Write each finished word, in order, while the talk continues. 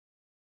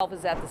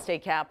Is at the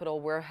state capitol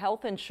where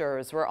health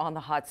insurers were on the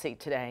hot seat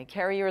today.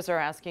 Carriers are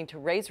asking to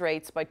raise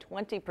rates by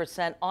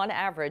 20% on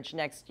average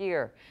next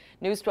year.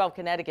 News 12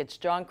 Connecticut's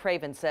John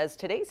Craven says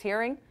today's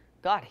hearing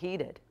got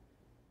heated.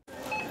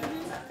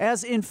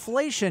 As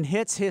inflation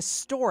hits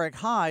historic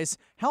highs,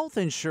 health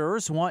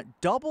insurers want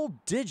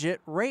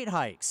double-digit rate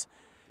hikes.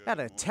 At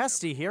a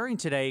testy hearing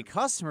today,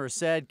 customers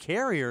said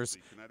carriers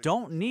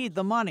don't need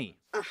the money.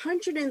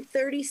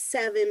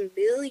 $137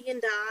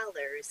 million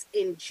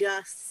in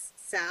just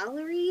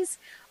salaries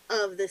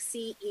of the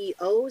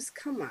CEOs?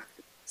 Come on,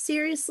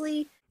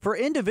 seriously? For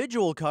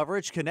individual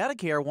coverage,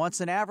 Connecticut wants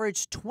an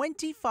average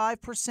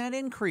 25%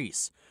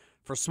 increase.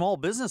 For small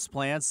business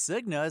plans,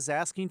 Cigna is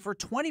asking for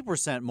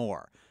 20%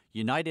 more.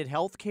 United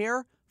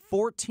Healthcare,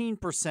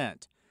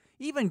 14%.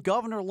 Even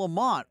Governor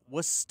Lamont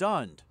was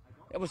stunned.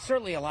 It was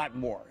certainly a lot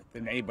more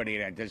than anybody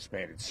had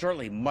anticipated.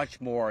 Certainly much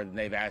more than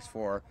they've asked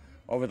for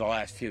over the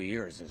last few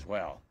years as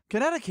well.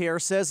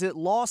 Connecticut says it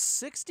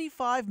lost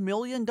 $65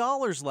 million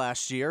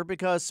last year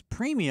because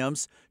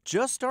premiums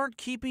just aren't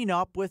keeping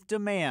up with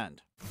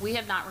demand. We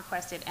have not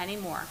requested any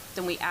more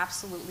than we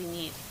absolutely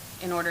need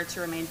in order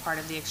to remain part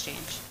of the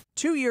exchange.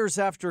 2 years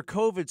after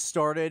COVID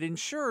started,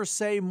 insurers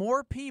say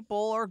more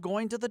people are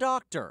going to the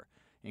doctor,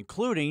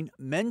 including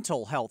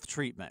mental health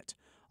treatment.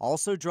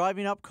 Also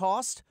driving up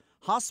cost,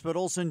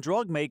 hospitals and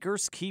drug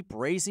makers keep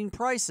raising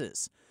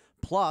prices,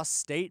 plus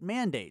state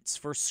mandates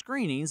for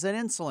screenings and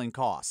insulin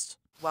costs.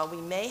 While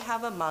we may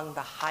have among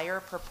the higher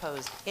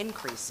proposed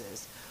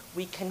increases,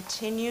 we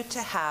continue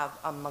to have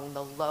among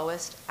the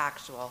lowest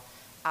actual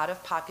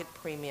out-of-pocket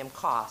premium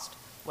cost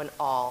when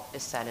all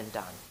is said and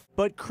done.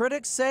 But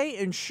critics say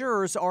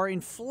insurers are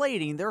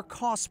inflating their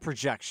cost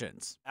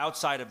projections.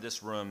 Outside of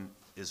this room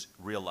is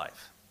real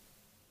life.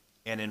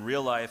 And in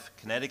real life,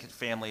 Connecticut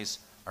families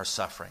are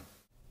suffering.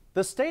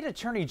 The state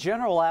attorney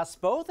general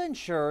asked both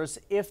insurers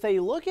if they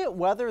look at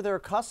whether their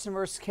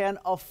customers can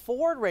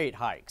afford rate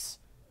hikes.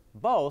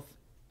 Both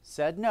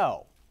said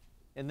no.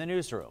 In the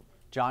newsroom,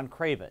 John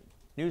Craven,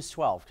 News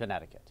 12,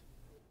 Connecticut.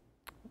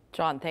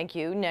 John, thank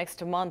you.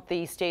 Next month,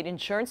 the state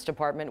insurance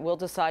department will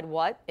decide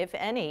what, if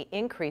any,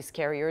 increase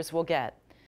carriers will get.